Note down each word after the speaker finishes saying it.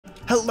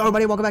Hello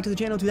everybody, welcome back to the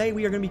channel. Today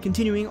we are going to be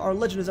continuing our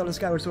Legend of Zelda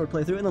Skyward Sword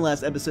playthrough. In the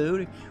last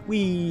episode,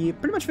 we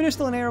pretty much finished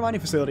the Lanera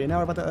mining facility, and now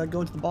we're about to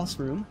go into the boss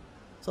room.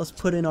 So let's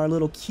put in our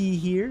little key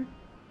here.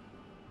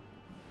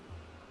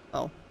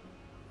 Oh.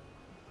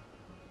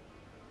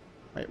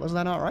 Wait, wasn't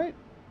that not right?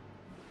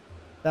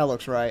 That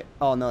looks right.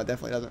 Oh no, it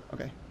definitely doesn't.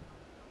 Okay.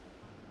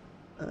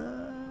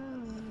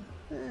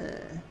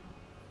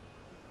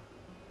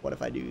 What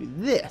if I do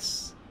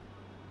this?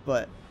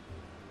 But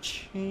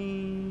change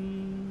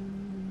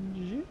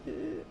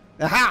it.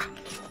 Aha!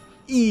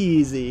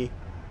 Easy.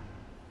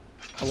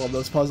 I love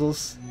those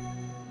puzzles.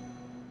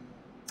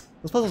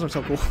 Those puzzles are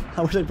so cool.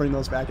 I wish I'd bring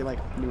those back in like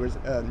new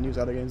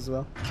Zelda games as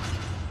well.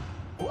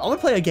 I would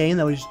play a game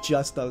that was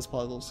just those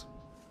puzzles.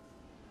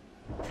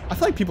 I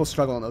feel like people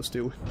struggle on those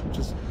too, which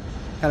is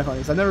kind of funny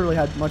because I've never really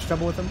had much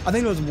trouble with them. I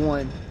think there was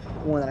one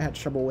that I had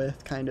trouble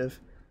with, kind of.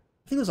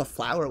 I think it was a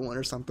flower one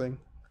or something.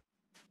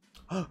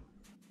 Oh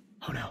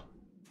no.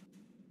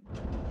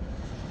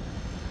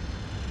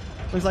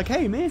 He's like,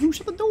 hey man, who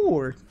shut the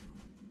door?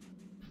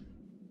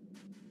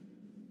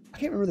 I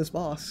can't remember this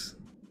boss.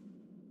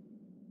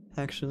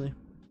 Actually,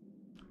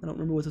 I don't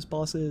remember what this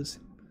boss is.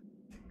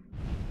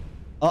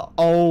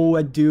 Oh,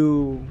 I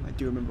do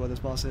remember what this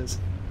boss is.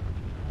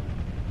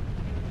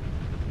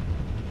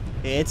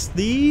 It's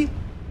the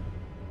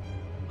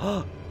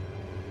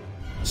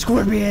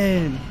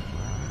Scorpion.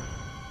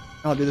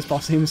 Oh dude, this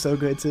boss seems so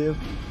good too.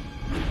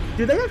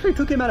 Dude, they actually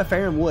took him out of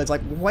Fair Woods,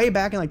 like way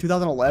back in like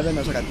 2011.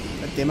 There was like a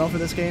demo for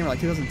this game, or like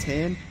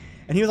 2010,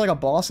 and he was like a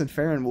boss in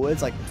Fair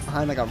Woods, like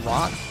behind like a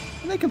rock,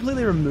 and they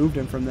completely removed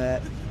him from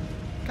that.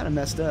 Kind of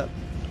messed up.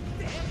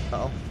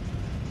 Uh-oh.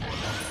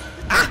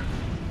 Ah!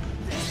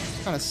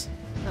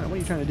 What are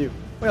you trying to do?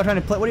 What are y'all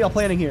trying to play? What are y'all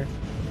planning here?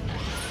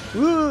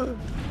 Woo!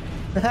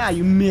 Haha,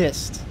 you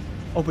missed.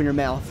 Open your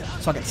mouth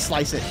so I can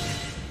slice it.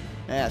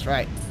 Yeah, that's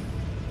right.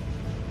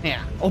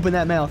 Yeah, open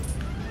that mouth.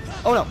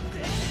 Oh no.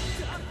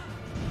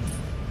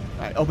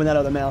 Alright, open that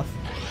other mouth.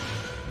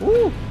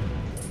 Woo!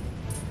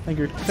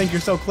 Think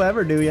you're so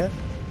clever, do ya?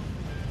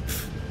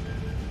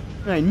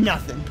 Ain't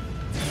nothing.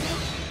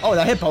 Oh, did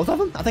I hit both of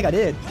them? I think I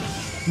did.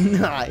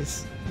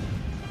 Nice.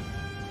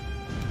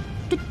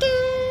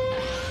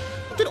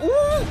 Ooh,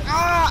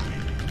 ah!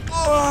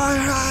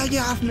 Oh,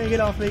 get off me, get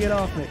off me, get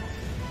off me.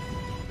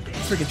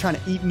 Freaking trying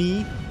to eat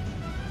me.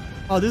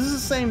 Oh, this is the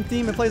same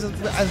theme it plays as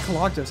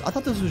Coloctus. I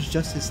thought this was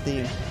just his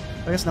theme.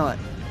 I guess not.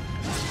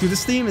 Dude,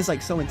 this theme is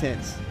like so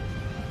intense.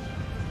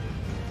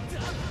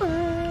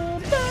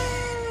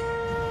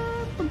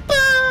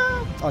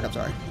 Oh, I'm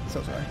sorry.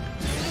 So sorry.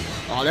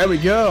 Oh, there we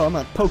go. I'm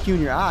gonna poke you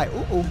in your eye.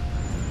 Ooh.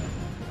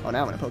 Oh, now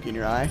I'm gonna poke you in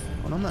your eye.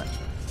 Oh, no, I'm not.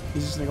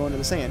 He's just gonna go into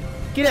the sand.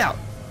 Get out!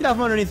 Get out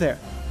from underneath there.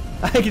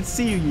 I can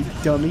see you, you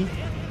dummy.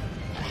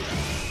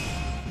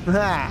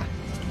 Ha!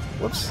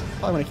 Whoops.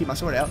 Probably wanna keep my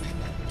sword out.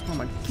 Oh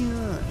my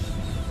gosh.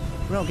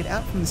 Bro, get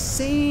out from the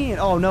sand.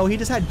 Oh no, he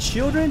just had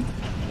children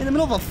in the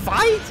middle of a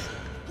fight?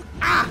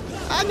 Ah!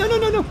 Ah, no, no,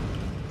 no, no!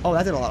 Oh,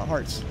 that did a lot of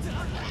hearts.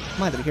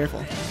 Might have to be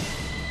careful.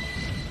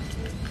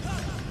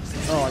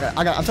 Oh,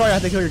 I'm sorry I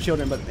had to kill your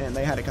children, but man,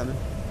 they had it coming.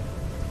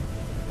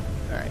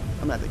 Alright,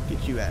 I'm gonna have to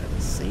get you out of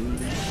the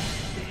sand.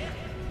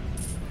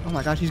 Oh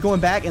my gosh, he's going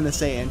back in the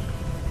sand.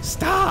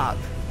 Stop!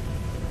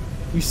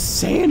 You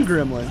sand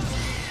gremlin.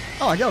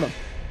 Oh, I killed him.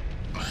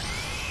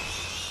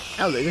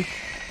 That was easy.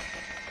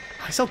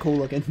 Oh, he's so cool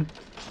looking.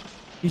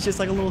 He's just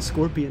like a little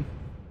scorpion.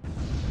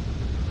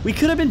 We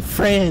could have been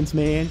friends,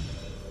 man.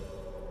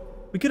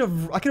 I could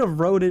have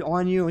rode it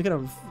on you. We could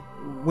have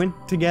went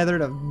together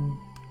to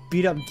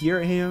beat up gear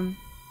at him.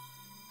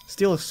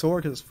 Steal a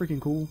sword because it's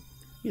freaking cool.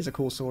 He has a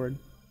cool sword.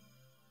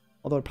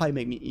 Although it'd probably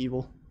make me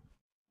evil.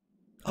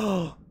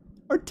 Oh,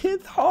 our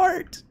 10th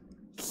heart!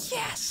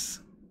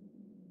 Yes!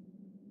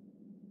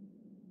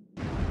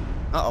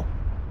 Uh-oh.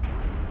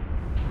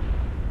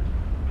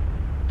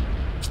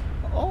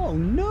 Oh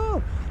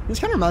no! This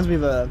kind of reminds me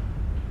of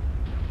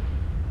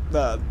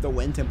the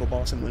Wind Temple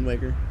boss in Wind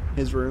Waker.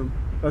 His room.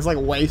 It was like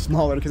way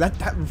smaller because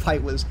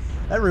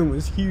that room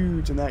was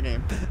huge in that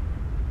game.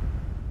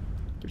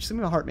 Just send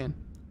me my heart, man.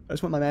 I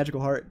just want my magical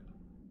heart.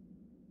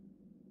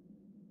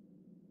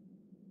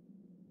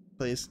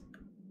 Please.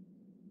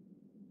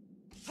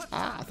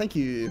 Ah, thank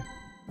you.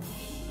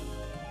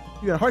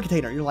 You got a heart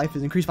container. Your life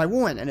is increased by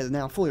 1 and is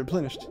now fully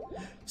replenished.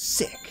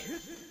 Sick.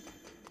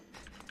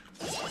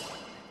 Oh,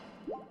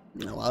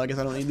 well, I guess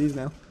I don't need these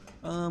now.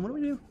 What do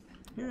we do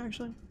here,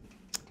 actually?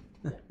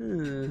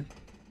 Can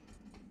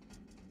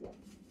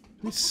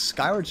we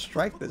Skyward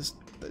Strike the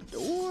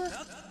door?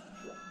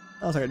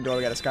 Oh, it's like a door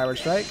we got a Skyward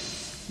Strike.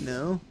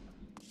 No.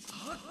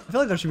 I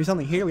feel like there should be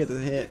something here we have to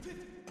hit.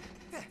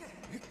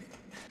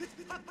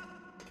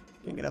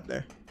 Can't get up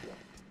there.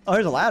 Oh,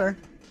 here's a ladder.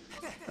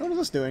 What is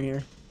this doing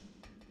here?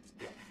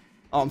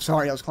 Oh, I'm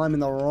sorry. I was climbing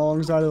the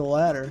wrong side of the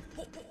ladder.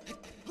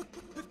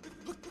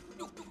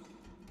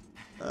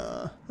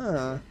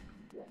 Huh.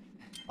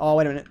 Oh,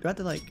 wait a minute. Do I have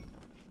to, like...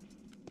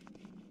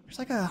 There's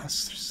like a...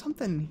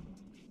 Something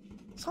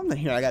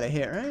here I gotta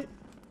hit, right?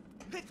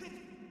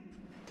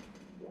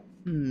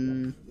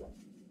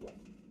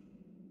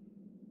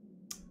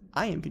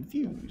 I am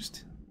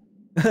confused.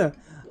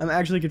 I'm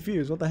actually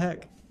confused. What the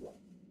heck?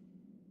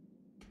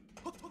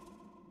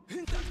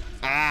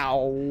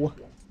 Ow.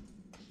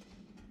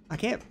 I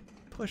can't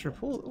push or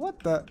pull. What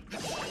the?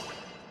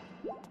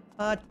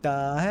 What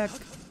the heck?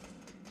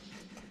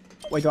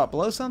 Wait, do I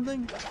blow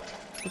something?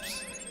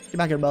 Oops. Get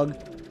back here, bug.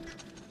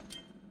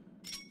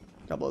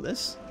 Do I blow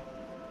this?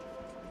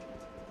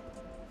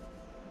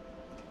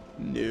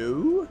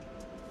 No.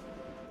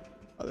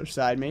 Other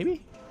side,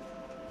 maybe?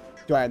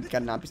 Do I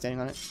gotta not be standing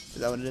on it? Is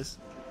that what it is?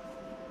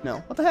 No.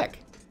 What the heck?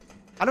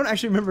 I don't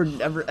actually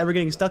remember ever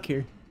getting stuck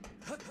here.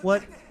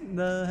 What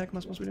the heck am I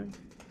supposed to be doing?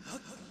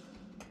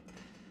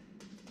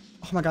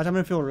 Oh my gosh, I'm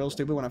gonna feel real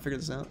stupid when I figure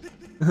this out.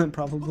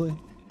 Probably.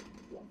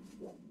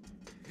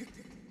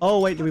 Oh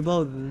wait, do we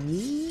blow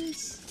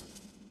this?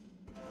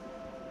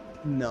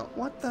 No.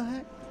 What the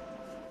heck?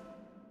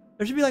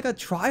 There should be like a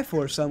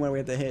Triforce somewhere we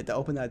have to hit to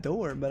open that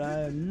door, but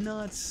I am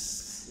not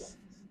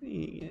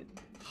seeing it.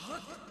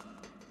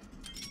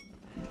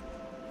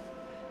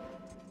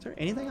 Is there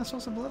anything I'm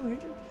supposed to blow here?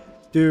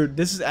 Dude,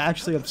 this is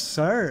actually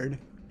absurd.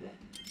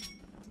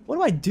 What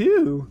do I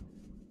do?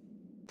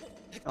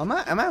 Am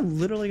I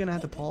literally gonna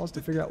have to pause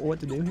to figure out what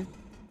to do here?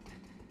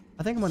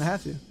 I think I'm gonna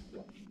have to.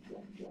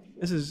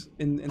 This is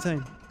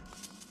insane.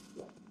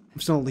 I'm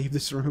just gonna leave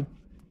this room.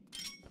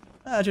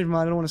 I changed my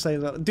mind. I don't want to say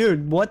that.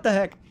 Dude, what the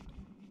heck?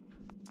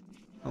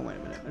 Oh wait a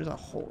minute. There's a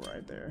hole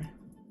right there.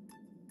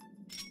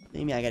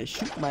 Maybe I gotta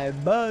shoot my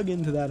bug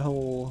into that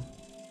hole.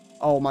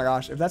 Oh my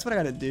gosh, if that's what I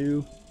gotta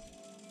do.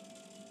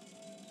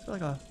 It's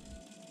like a...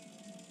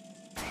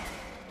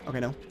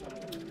 Okay, no.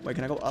 Wait,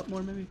 can I go up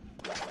more maybe?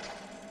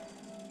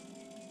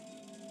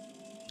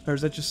 Or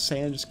is that just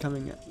sand just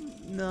coming?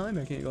 No,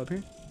 maybe I can't go up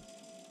here.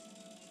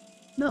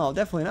 No,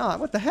 definitely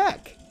not. What the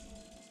heck?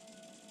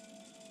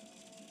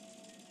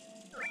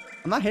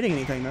 I'm not hitting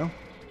anything though.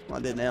 Well,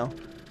 I did now.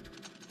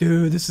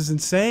 Dude, this is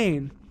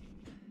insane.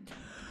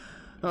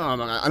 Oh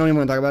my god, I don't even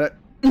want to talk about it.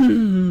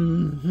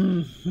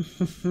 Don't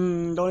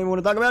even want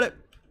to talk about it.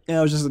 Yeah,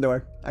 it was just the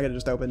door. I could have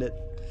just opened it.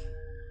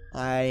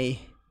 I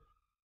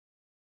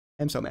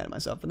am so mad at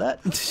myself for that.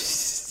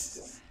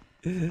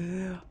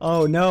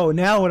 Oh no,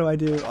 now what do I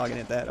do? Oh, I can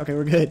hit that. Okay,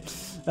 we're good.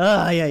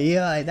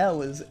 Yeah, that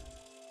was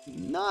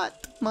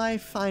not my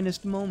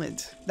finest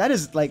moment. That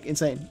is like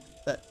insane.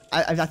 That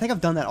I think I've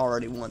done that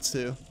already once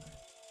too.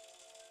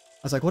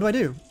 I was like, what do I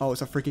do? Oh,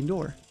 it's a freaking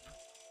door.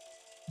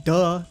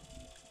 Duh.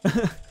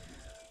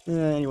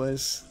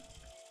 Anyways,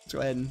 let's go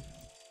ahead and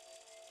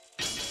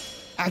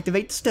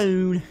activate the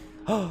stone.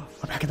 Oh,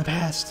 we're back in the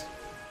past.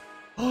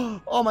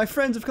 Oh, my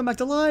friends have come back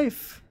to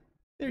life.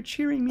 They're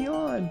cheering me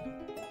on.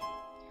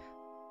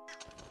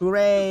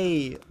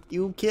 Hooray!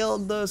 You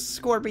killed the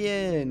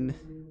scorpion.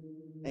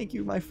 Thank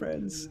you, my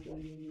friends.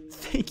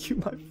 Thank you,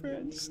 my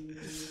friends.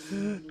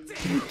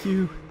 Thank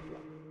you.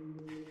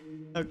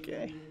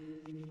 Okay.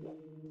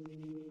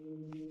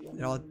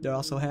 They're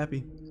all so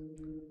happy.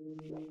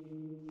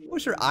 I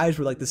wish their eyes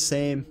were like the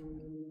same.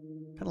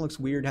 Kind of looks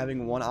weird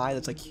having one eye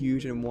that's like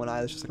huge and one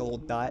eye that's just like a little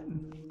dot.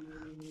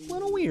 A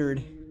little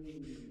weird.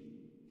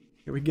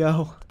 Here we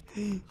go.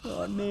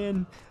 Oh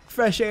man,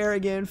 fresh air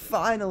again.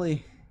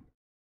 Finally.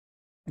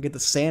 I get the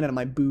sand out of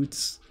my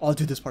boots. Oh,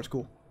 dude, this part's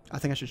cool. I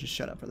think I should just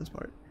shut up for this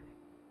part.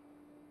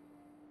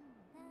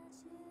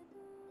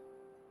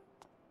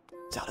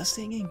 Zelda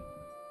singing.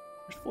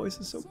 Her voice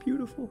is so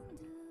beautiful.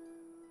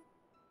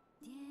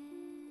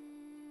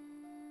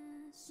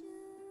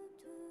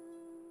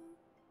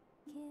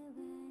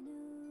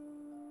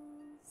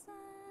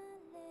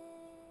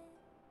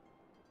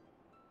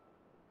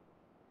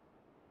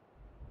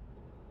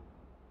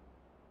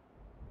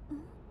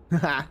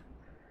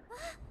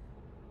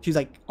 She's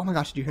like, oh my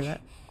gosh, did you hear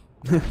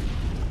that?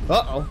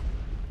 Uh-oh.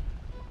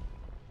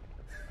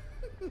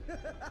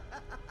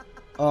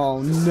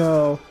 Oh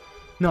no.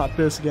 Not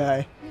this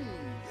guy.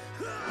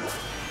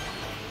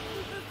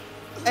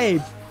 Hey,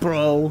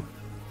 bro.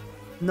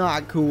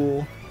 Not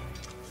cool.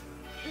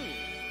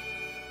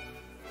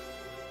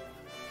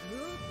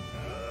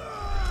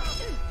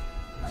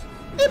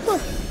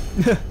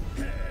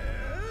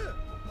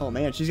 Oh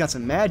man, she's got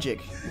some magic.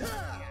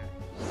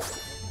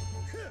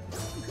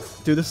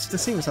 Dude, this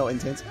scene was so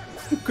intense.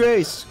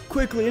 Grace,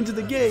 quickly into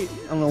the gate.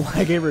 I don't know why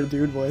I gave her a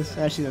dude voice.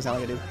 Actually, doesn't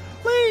sound like a dude.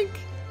 Link!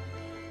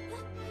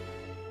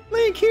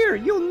 Link, here!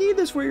 You'll need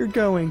this where you're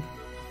going.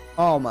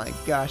 Oh my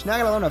gosh, now I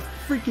gotta learn a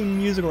freaking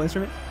musical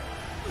instrument.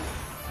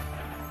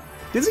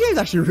 This game's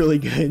actually really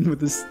good with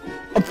this.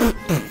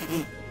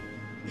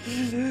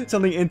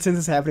 Something intense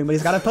is happening, but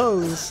he's gotta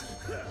pose.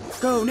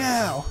 Go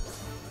now!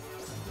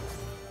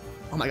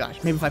 Oh my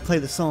gosh, maybe if I play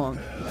the song,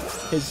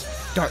 his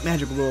dark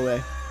magic will go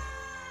away.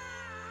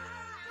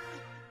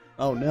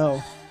 Oh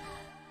no.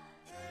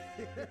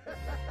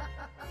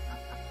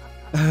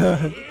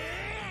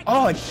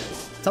 Oh,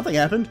 something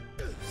happened.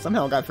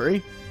 Somehow it got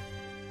free.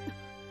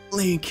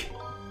 Link.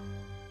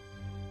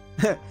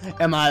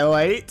 Am I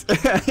late?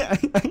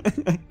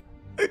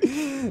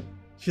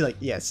 She's like,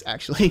 yes,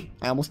 actually.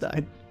 I almost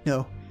died.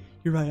 No,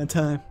 you're right on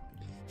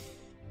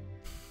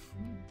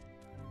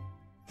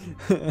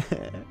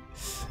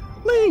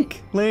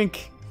Link!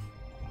 Link!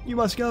 You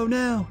must go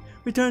now.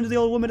 Return to the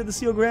old woman at the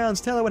sealed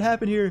grounds. Tell her what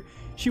happened here.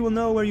 She will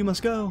know where you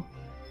must go.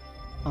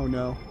 Oh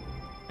no.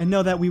 And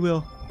know that we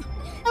will.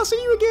 I'll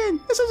see you again.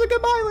 This is a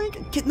goodbye,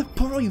 Link. Get in the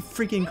portal, you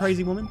freaking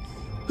crazy woman.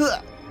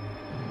 Ugh.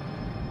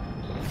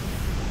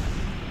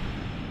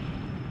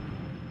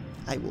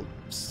 I will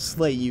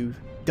slay you,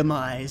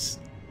 Demise.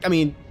 I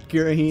mean,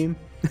 Girahim.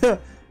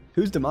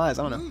 Who's Demise?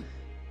 I don't know.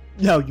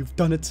 Now you've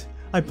done it.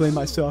 I blame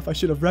myself. I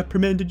should have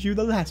reprimanded you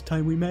the last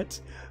time we met,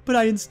 but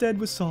I instead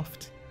was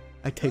soft.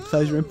 I take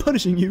pleasure in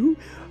punishing you,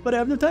 but I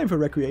have no time for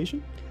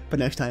recreation. But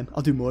next time,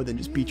 I'll do more than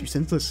just beat you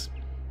senseless.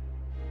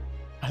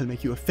 I'll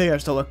make you a fare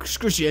so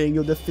excruciating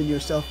you'll defend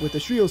yourself with the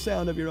shrill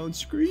sound of your own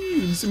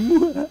screams.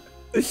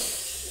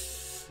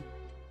 He's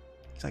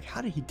like,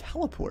 how did he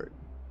teleport?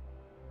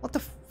 What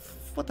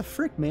the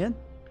frick, man?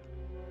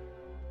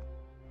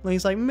 And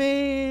he's like,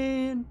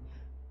 man,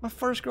 my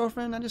first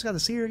girlfriend, I just got to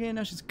see her again,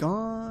 now she's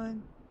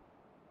gone.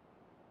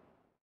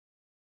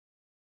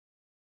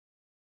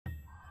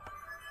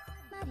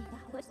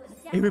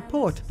 A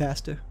report,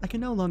 Master. I can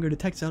no longer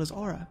detect Zelda's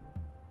aura.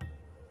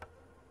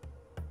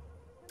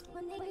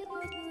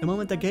 The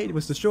moment the gate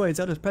was destroyed,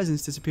 Zelda's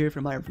presence disappeared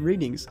from my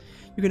readings.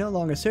 You can no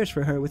longer search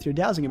for her with your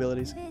dowsing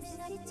abilities.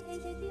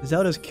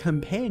 Zelda's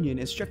companion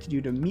instructed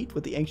you to meet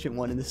with the Ancient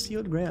One in the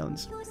sealed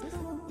grounds.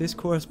 This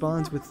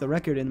corresponds with the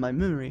record in my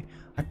memory.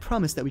 I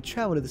promise that we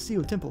travel to the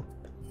sealed temple.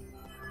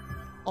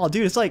 Oh,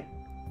 dude, it's like...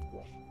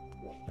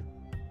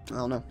 I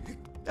don't know.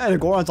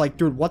 And Goron's like,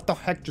 dude, what the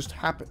heck just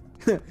happened?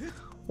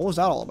 What was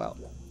that all about?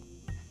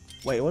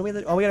 Wait, what do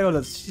we... Oh, we gotta go to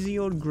the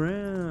sealed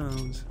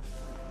grounds.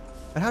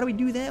 But how do we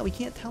do that? We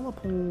can't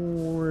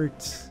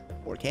teleport.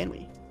 Or can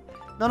we?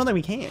 No, I don't think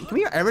we can. Can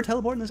we ever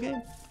teleport in this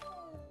game?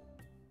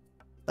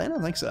 I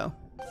don't think so.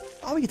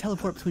 Oh, we can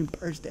teleport between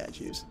bird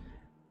statues.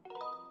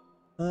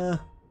 Alright,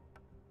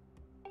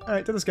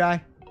 to this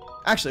guy.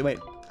 Actually, wait.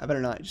 I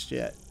better not just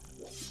yet.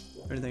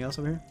 Anything else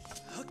over here?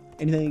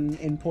 Anything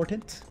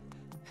important?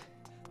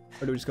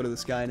 Or do we just go to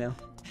this guy now?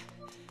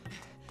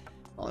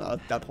 Oh no,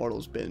 that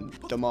portal's been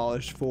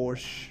demolished for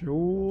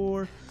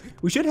sure.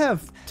 We should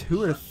have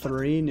 2 or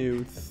 3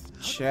 new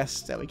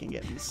chests that we can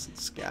get in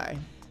this guy,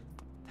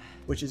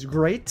 which is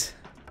great.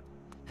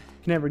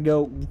 Can never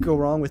go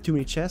wrong with too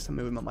many chests. I'm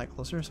moving my mic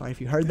closer. Sorry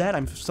if you heard that.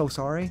 I'm so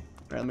sorry.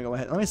 Alright, let me go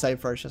ahead. Let me save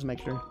first, just to make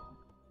sure.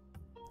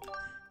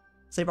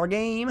 Save our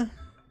game.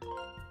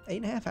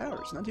 8.5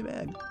 hours, not too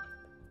bad.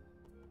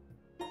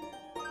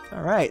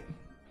 Alright.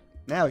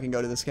 Now we can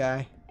go to this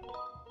guy.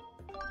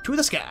 To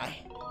the sky.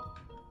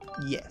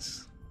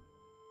 Yes.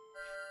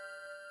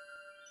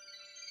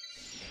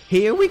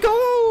 Here we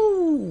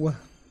go!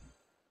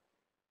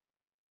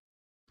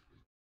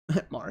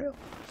 Mario?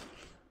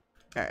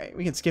 Alright,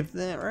 we can skip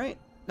that, right?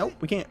 Nope,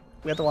 we can't.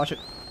 We have to watch it.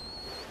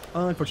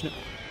 Unfortunate.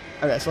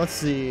 Okay, so let's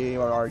see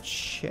where our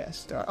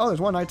chests are. Oh,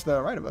 there's one right to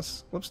the right of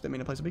us. Whoops, didn't mean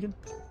to place a beacon.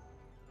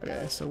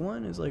 Okay, so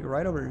one is like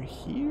right over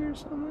here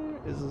somewhere.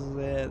 Is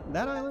it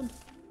that island?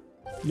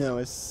 No,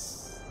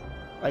 it's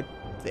right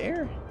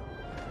there.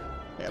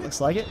 Yeah, it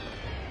looks like it.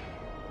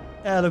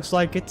 Yeah, it looks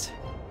like it.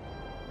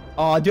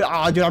 Oh, dude,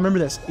 I remember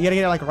this. You gotta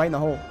get it like right in the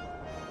hole.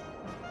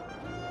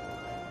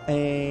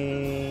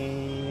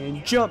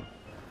 And jump.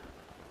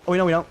 Oh,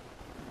 no, we don't.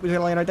 We just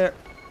gotta land right there.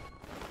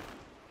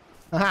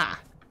 Aha!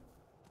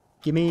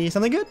 Give me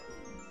something good.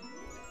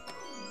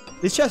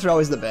 These chests are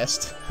always the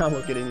best. I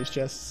love getting these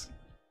chests.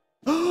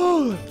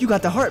 Oh, you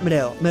got the heart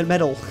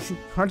medal.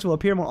 Hearts will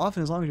appear more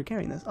often as long as you're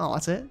carrying this. Oh,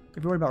 that's it.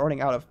 If you're worried about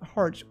running out of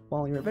hearts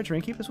while you're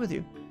adventuring, keep this with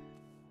you.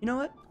 You know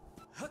what?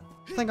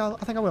 I think I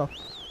will. All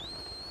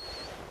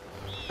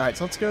right,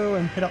 so let's go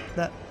and hit up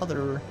that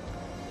other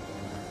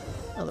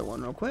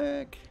one real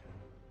quick.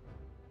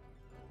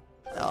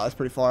 Oh, that's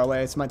pretty far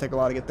away. It might take a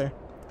while to get there.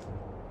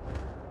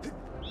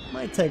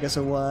 Might take us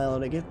a while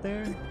to get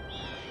there.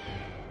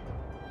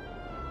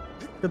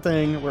 Good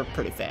thing we're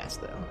pretty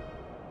fast though.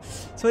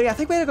 So yeah, I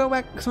think we gotta go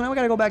back. So now we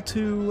gotta go back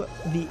to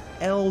the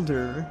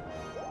Elder.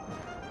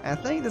 And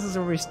I think this is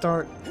where we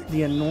start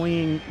the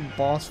annoying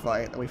boss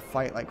fight that we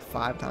fight like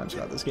 5 times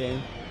throughout this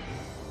game.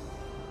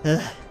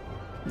 Ugh,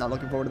 not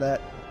looking forward to that.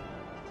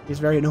 He's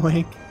very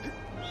annoying.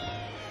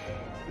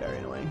 Very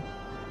annoying.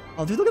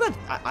 Oh, dude, look at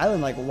that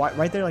island, like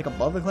right there, like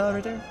above the cloud,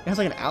 right there. It has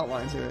like an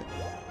outline to it.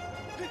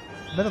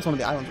 I bet that's one of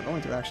the islands we're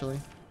going to, actually.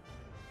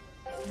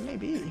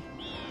 Maybe.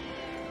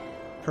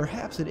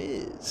 Perhaps it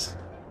is.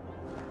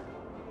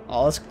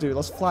 Oh,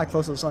 let's fly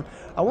close to the sun.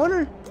 I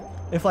wonder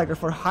if, like,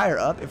 if we're higher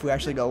up, if we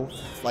actually go,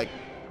 like,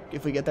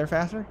 if we get there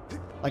faster,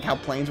 like how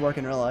planes work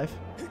in real life.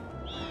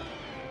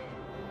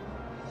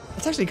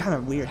 It's actually kind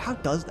of weird. How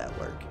does that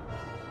work?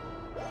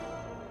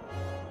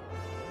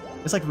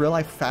 It's like real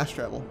life fast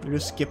travel. You're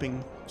just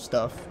skipping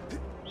stuff.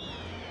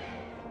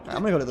 I'm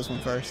gonna go to this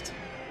one first.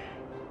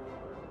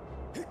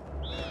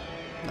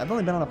 I've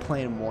only been on a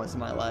plane once in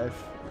my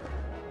life,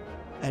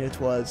 and it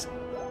was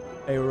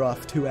a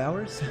rough 2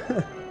 hours,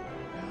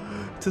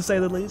 to say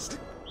the least.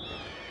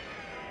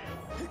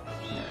 Right.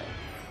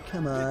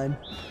 Come on.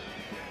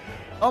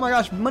 Oh my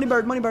gosh, money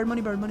bird, money bird,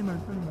 money bird, money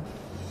bird, money bird.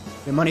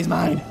 Your money's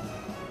mine.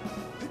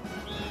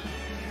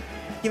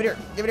 Give it here.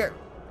 Give it here.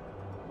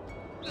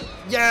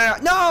 Yeah.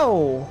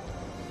 No.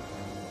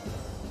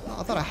 Oh,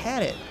 I thought I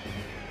had it.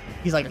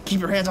 He's like, keep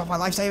your hands off my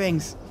life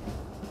savings.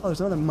 Oh, there's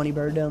another money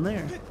bird down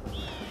there.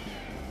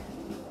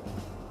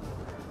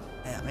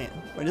 Yeah, man.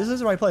 Wait, this is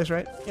the right place,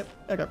 right? Yep.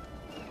 Okay.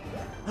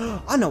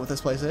 I know what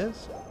this place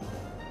is.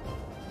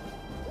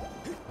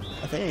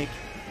 I think.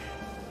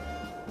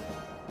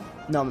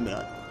 No, maybe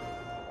not.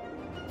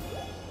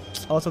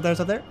 Oh, it's up there.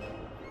 It's up there.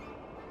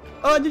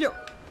 Oh, did you?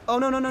 Oh,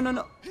 no, no, no, no,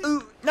 no.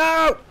 Ooh,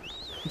 no!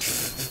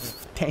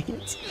 Dang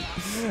it.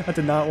 That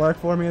did not work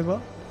for me as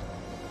well.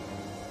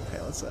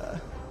 Okay, let's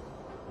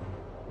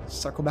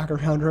circle back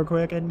around real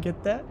quick and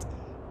get that.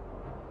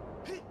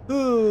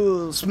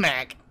 Ooh,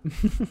 smack.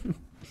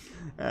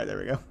 Alright, there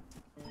we go.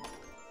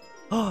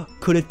 Oh,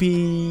 could it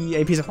be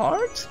a piece of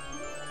heart?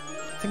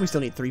 I think we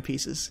still need 3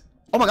 pieces.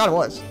 Oh my god, it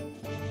was.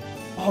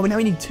 Oh, but now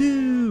we need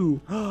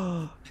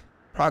 2.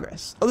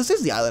 Progress. Oh, this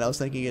is the island I was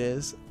thinking it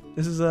is.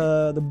 This is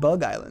the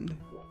bug island.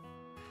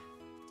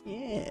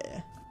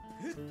 Yeah.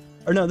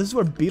 Or no, this is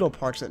where Beetle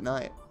parks at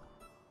night.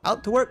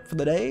 Out to work for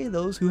the day.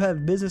 Those who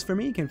have business for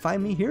me can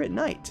find me here at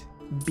night.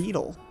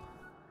 Beetle.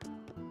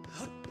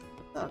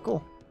 Oh,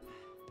 cool.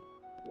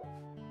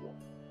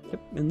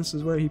 Yep, and this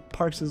is where he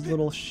parks his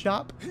little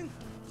shop.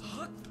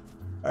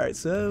 Alright,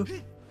 so...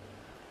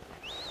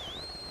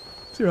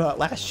 see where that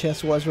last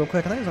chest was real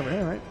quick. I think it's over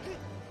here, right?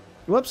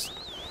 Whoops.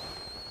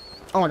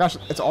 Oh my gosh,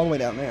 it's all the way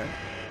down there.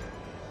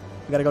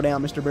 We gotta go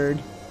down, Mr. Bird.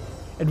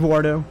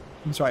 Eduardo.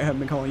 I'm sorry I haven't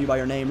been calling you by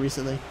your name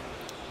recently.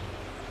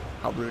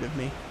 How rude of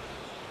me.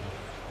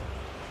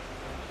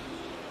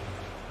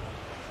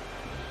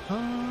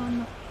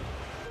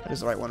 That is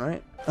the right one,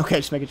 right? Okay,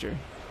 just making sure.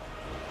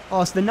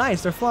 Oh, it's the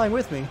Knights. They're flying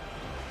with me.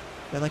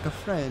 They're like a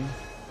friend.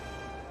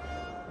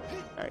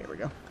 Alright, here we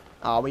go.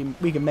 Oh,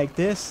 we can make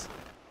this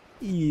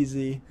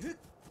easy.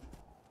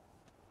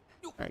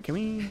 Alright, can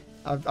we...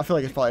 I feel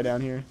like it's probably down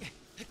here.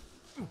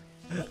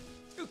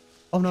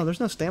 Oh no, there's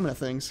no stamina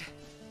things.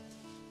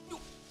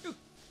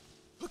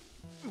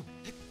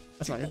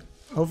 That's not good.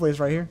 Hopefully it's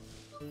right here.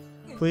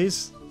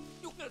 Please.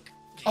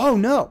 Oh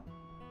no!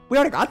 We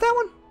already got that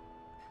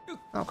one?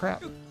 Oh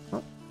crap.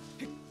 Well,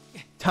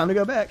 time to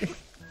go back.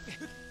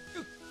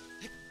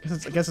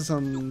 I guess it's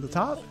on the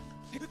top?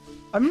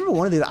 I remember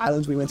one of the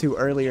islands we went to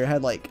earlier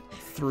had like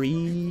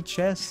 3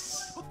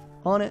 chests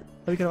on it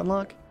that we could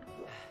unlock.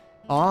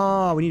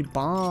 Ah, we need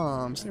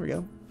bombs. There we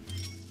go.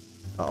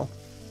 Uh-oh.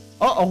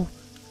 Uh-oh.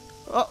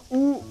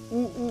 Ooh,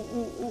 ooh, ooh,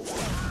 ooh, ooh.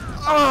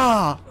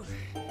 Ah!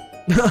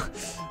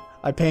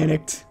 I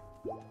panicked.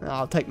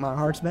 I'll take my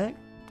hearts back.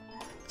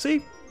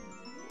 See?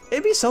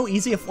 It'd be so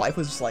easy if life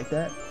was just like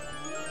that.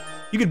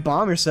 You could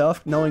bomb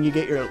yourself knowing you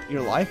get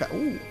your life back.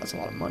 Ooh, that's a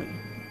lot of money.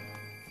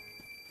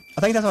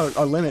 I think that's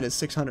our limit is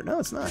 600. No,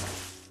 it's not.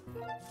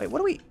 Wait, what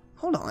do we...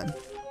 hold on.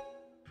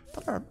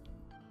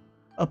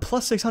 A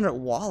plus 600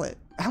 wallet.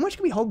 How much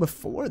can we hold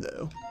before,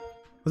 though?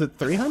 Was it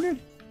 300?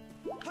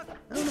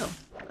 I don't know.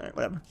 Alright,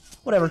 whatever.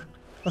 Whatever.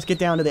 Let's get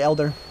down to the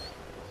Elder.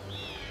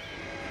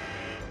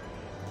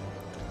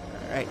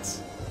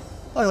 Alright.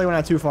 Luckily, we're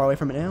not too far away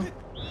from it now.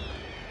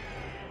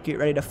 Get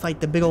ready to fight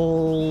the big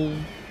old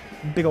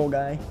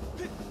guy.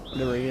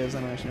 Whatever he is.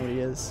 I don't actually know what he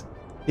is.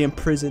 The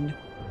imprisoned.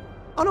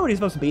 I don't know what he's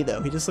supposed to be,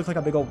 though. He just looks like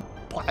a big old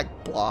black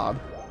blob.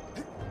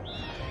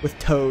 With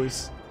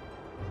toes.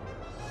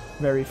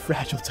 Very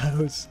fragile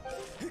toes.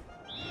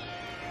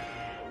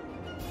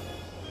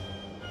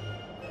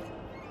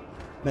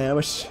 Man, I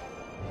wish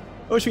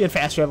we had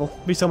fast travel.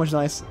 It'd be so much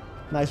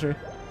nicer.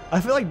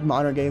 I feel like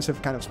modern games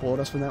have kind of spoiled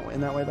us in that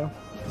way, though.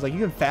 It's like you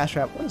can fast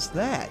travel. What is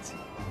that?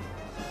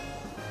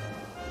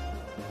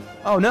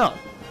 Oh no!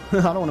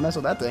 I don't want to mess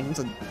with that thing. It's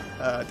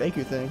a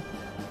Deku thing.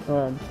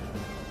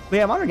 But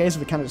yeah, modern games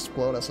have kind of just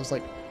spoiled us. So it's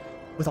like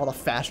with all the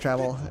fast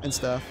travel and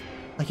stuff.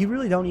 Like you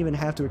really don't even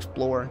have to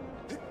explore.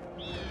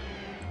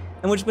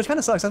 And which kind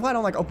of sucks. That's why I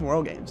don't like open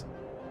world games.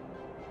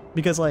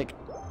 Because like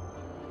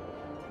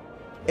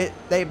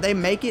they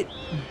make it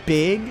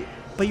big,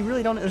 but you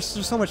really don't. There's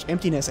just so much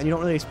emptiness, and you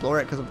don't really explore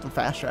it because of the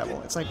fast travel.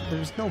 It's like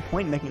there's no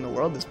point in making the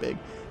world this big.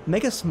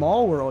 Make a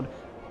small world,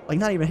 like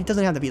not even. It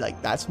doesn't have to be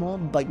like that small.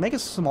 But like make a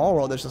small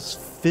world that's just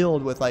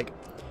filled with like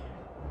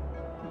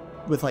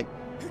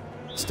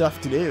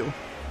stuff to do.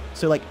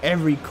 So like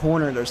every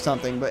corner there's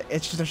something, but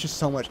there's just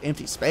so much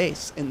empty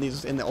space in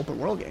the open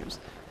world games.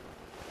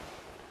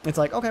 It's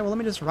like, okay, well let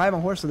me just ride my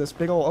horse to this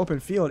big old open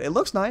field. It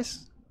looks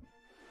nice.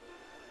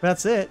 But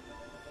that's it.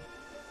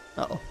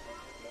 Uh-oh.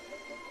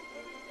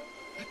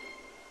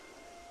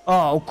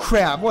 Oh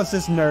crap, what's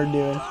this nerd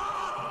doing?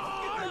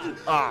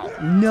 Oh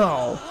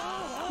no.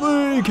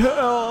 Link,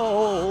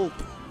 help!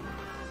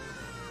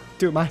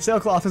 Dude, my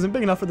sailcloth isn't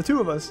big enough for the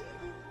 2 of us.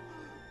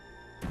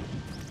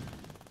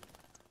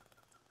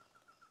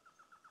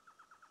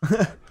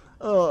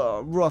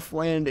 Oh, rough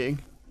landing.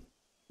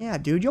 Yeah,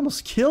 dude, you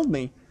almost killed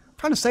me. I'm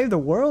trying to save the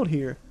world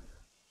here.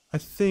 I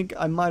think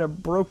I might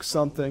have broke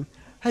something.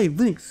 Hey,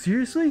 Link,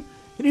 seriously?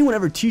 Did anyone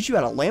ever teach you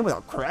how to land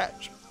without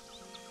crash?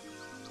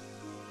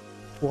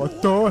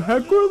 What the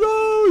heck were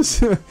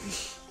those?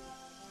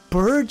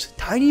 birds?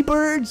 Tiny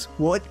birds?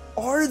 What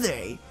are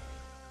they?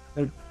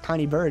 They're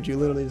tiny birds. You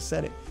literally just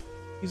said it.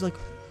 He's like,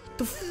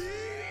 the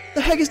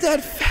heck is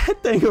that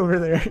fat thing over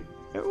there?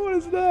 What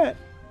is that?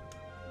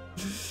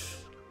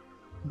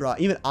 Bro,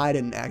 even I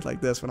didn't act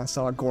like this when I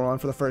saw Goron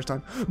for the first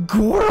time.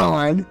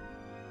 Goron?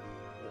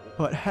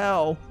 But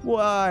how?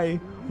 Why?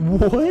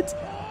 What?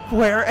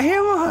 Where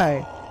am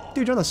I?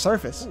 Dude, you're on the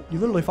surface. You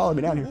literally followed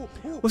me down here.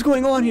 What's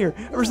going on here?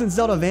 Ever since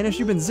Zelda vanished,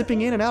 you've been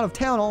zipping in and out of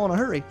town all in a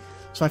hurry.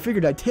 So I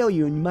figured I'd tell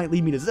you and you might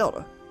lead me to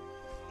Zelda.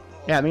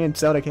 Yeah, me and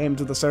Zelda came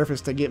to the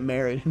surface to get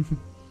married.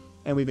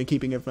 And we've been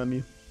keeping it from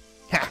you.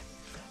 Ha!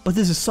 But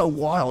this is so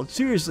wild.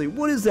 Seriously,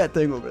 what is that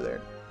thing over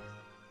there?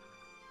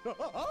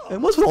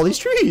 And what's with all these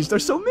trees?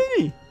 There's so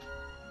many.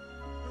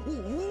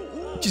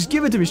 Just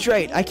give it to me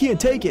straight. I can't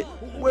take it.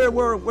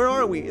 Where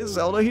are we? Is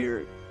Zelda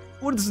here?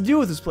 What does this do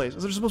with this place?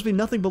 Is there supposed to be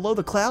nothing below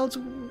the clouds?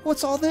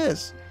 What's all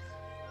this?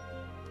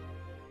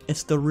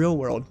 It's the real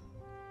world.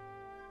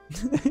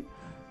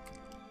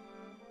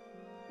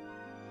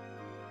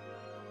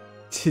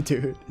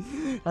 Dude,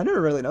 I never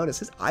really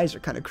noticed. His eyes are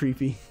kind of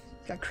creepy.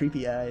 He's got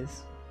creepy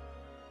eyes.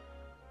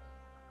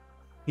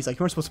 He's like,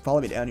 you weren't supposed to follow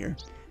me down here.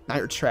 Now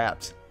you're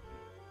trapped.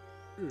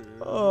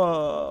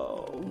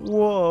 Oh,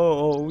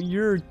 whoa,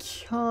 you're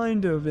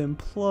kind of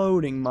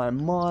imploding my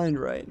mind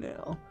right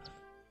now.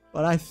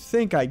 But I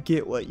think I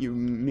get what you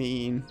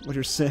mean, what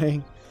you're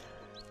saying.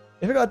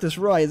 If I got this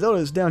right,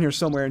 Zelda's down here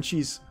somewhere and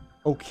she's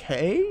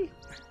okay?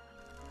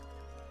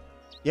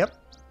 Yep.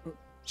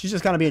 She's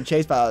just kind of being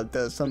chased by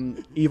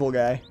some evil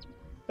guy.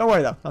 Don't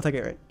worry though, I'll take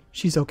it right.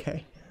 She's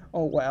okay.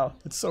 Oh wow,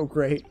 that's so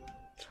great.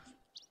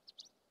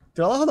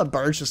 Dude, I love how the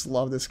birds just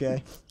love this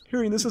guy.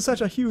 Hearing this is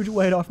such a huge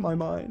weight off my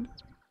mind.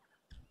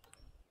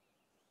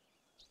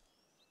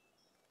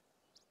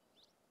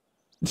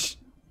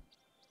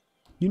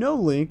 You know,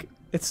 Link,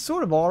 it's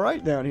sort of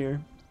alright down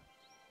here.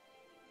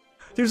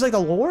 There's like the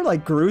lore,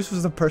 like Groose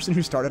was the person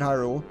who started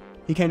Hyrule.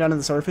 He came down to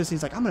the surface,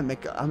 he's like, I'm gonna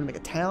make a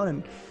town,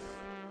 and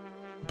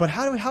but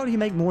how would he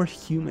make more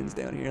humans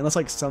down here? Unless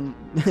like some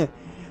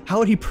how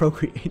would he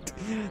procreate?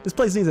 This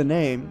place needs a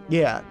name.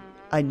 Yeah,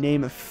 I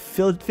name a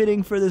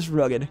fitting for this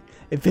rugged,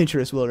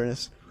 adventurous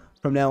wilderness.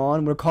 From now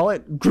on, we'll call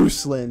it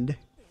Grooseland.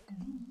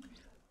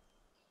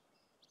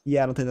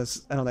 Yeah, I don't think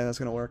that's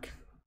gonna work.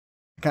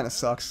 It kind of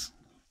sucks.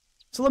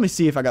 So let me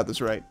see if I got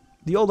this right.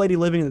 The old lady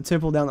living in the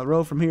temple down the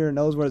road from here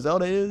knows where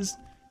Zelda is.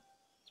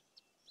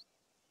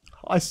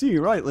 I see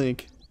you right,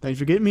 Link. Thanks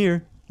for getting me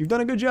here. You've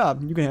done a good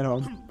job. You can head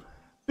home.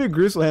 Big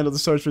Groose will handle the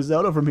search for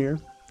Zelda from here.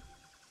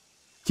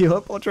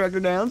 Yup, I'll track her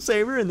down,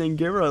 save her, and then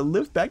give her a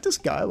lift back to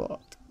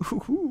Skyloft.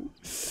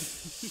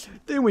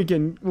 Then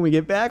when we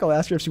get back, I'll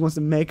ask her if she wants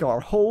to make our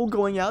whole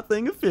going out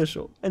thing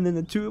official. And then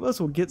the two of us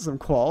will get some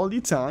quality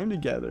time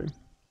together.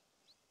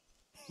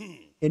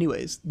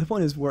 Anyways, the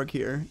point is work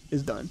here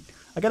is done.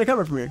 I got it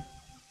covered from here.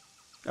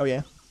 Oh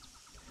yeah.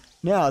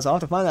 Now it's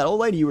off to find that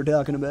old lady you were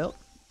talking about.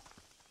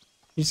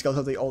 He just goes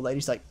up to the old lady.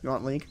 She's like, you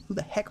want Link? Who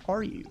the heck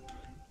are you?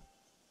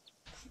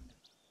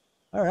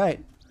 Alright.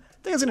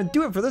 I think that's going to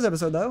do it for this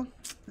episode, though.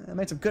 I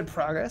made some good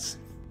progress.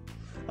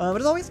 But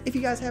as always, if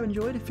you guys have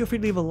enjoyed, feel free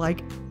to leave a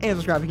like and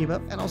subscribe to keep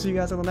up. And I'll see you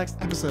guys on the next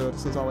episode.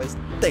 So as always,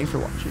 thanks for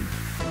watching.